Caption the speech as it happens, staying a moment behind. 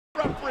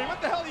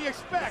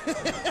expect? Look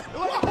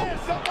at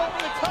this, up over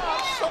the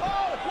top.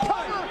 Oh,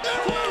 cover,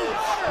 cover.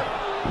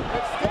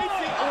 And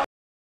Stacy,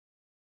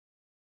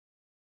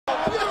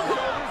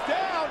 shoulders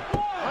down.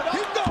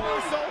 Keep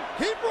going, so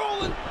keep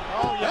rolling.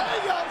 Oh, yeah.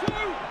 There you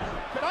go.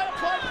 Can I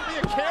apply to be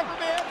a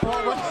cameraman?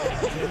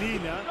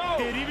 Jelena,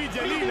 queribi You need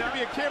Jelena. to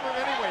be a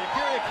cameraman anyway. You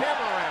carry a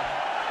camera around.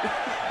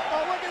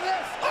 Oh, look at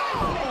this.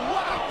 Oh,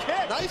 what a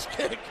kick. Nice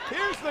kick.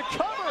 Here's the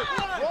cover.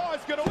 Raw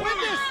is going to win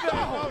this thing.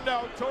 Oh,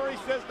 no. Tori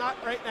says not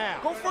right now.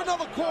 Go for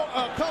another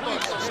cover.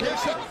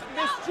 Miss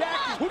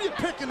Jackie. Who do you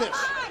pick in this?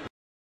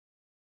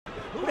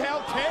 Who the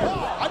hell cares?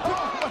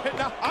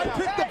 I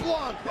picked the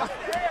blonde.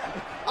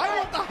 I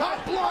want the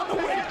hot blonde to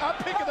win. I'm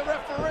picking the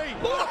referee.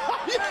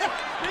 Yeah.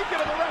 Speaking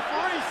of the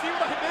referee, see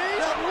what I mean?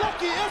 That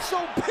lucky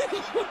SOB.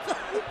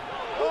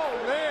 Oh,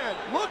 man.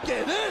 Look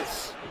at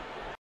this.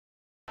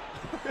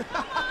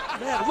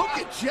 Man, look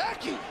at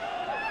Jackie.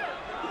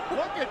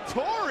 Look at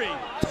Tori.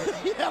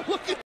 Yeah,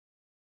 look at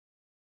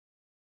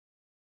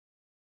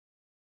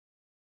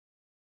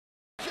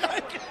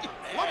Jackie.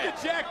 Look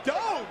at Jack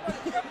Doan.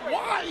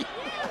 Why?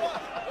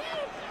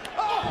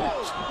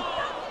 Oh.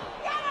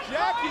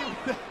 Jackie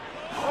with a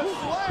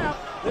slap.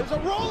 There's a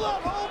roll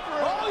up.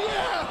 Over. Oh,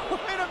 yeah.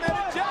 Wait a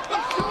minute.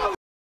 Jackie shoots.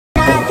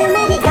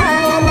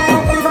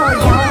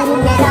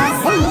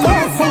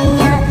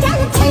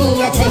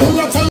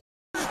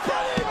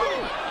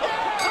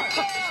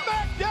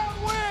 Smackdown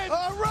win.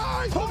 All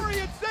right. Tori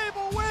and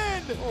Sable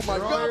win. Oh, my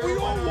God. We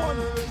all won.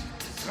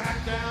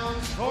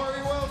 Smackdown.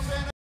 Tori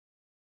Wilson